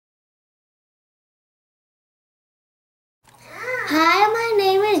Hi, my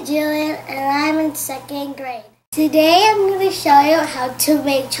name is Jillian and I'm in 2nd grade. Today I'm going to show you how to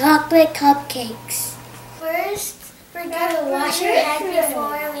make chocolate cupcakes. First, we're going to wash our hands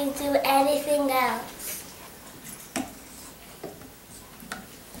before we do anything else.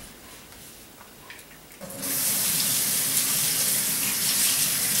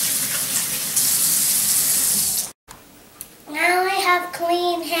 Now I have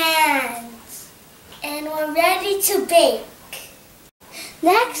clean hands and we're ready to bake.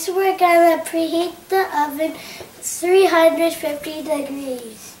 Next, we're going to preheat the oven 350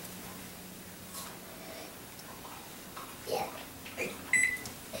 degrees. Yeah.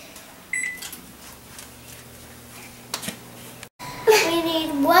 We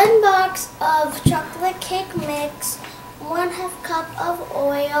need 1 box of chocolate cake mix, 1/2 cup of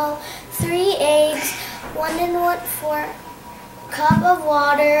oil, 3 eggs, 1 1/4 cup of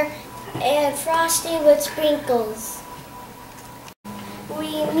water, and frosting with sprinkles.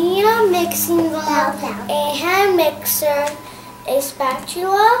 We need a mixing bowl, a hand mixer, a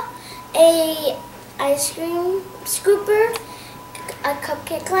spatula, a ice cream scooper, a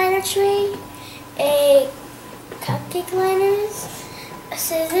cupcake liner tray, a cupcake liners,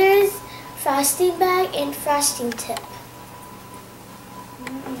 scissors, frosting bag, and frosting tip.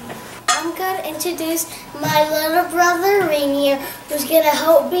 I'm going to introduce my little brother Rainier, who's going to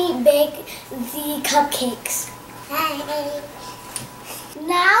help me bake the cupcakes. Hi.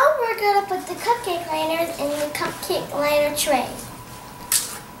 Now we're going to put the cupcake liners in the cupcake liner tray.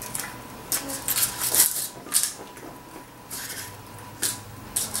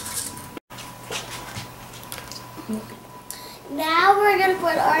 Now we're going to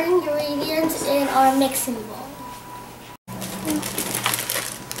put our ingredients in our mixing bowl.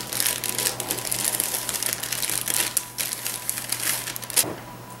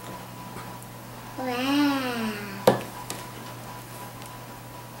 Wow.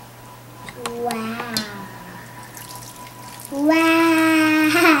 Wow. Wow.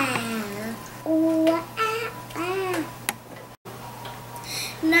 Wow.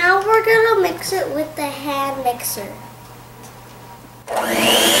 Now we're going to mix it with the hand mixer.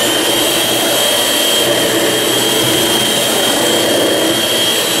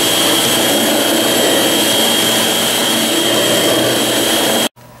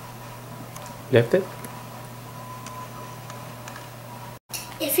 Left it?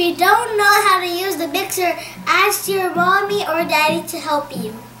 If you don't know how to use the mixer, ask your mommy or daddy to help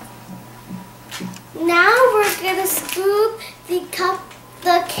you. Now we're going to scoop the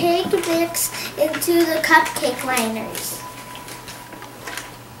cake mix into the cupcake liners.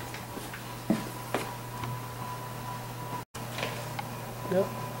 Yep.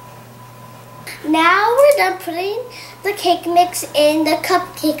 Now we're done putting the cake mix in the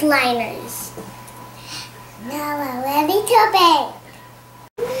cupcake liners. Now we're ready to bake.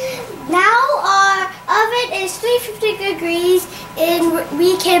 Now our oven is 350 degrees and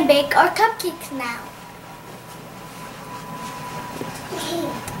we can bake our cupcakes now.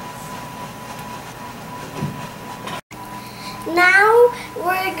 Now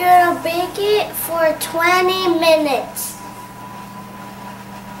we're going to bake it for 20 minutes.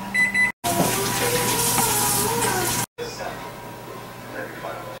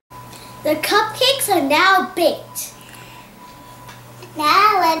 The cupcakes are now baked.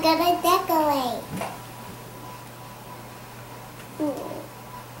 Now we're gonna decorate.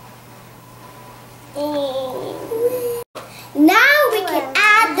 Now we can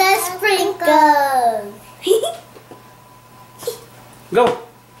add the sprinkles. Go!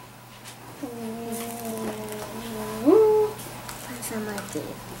 Some of these.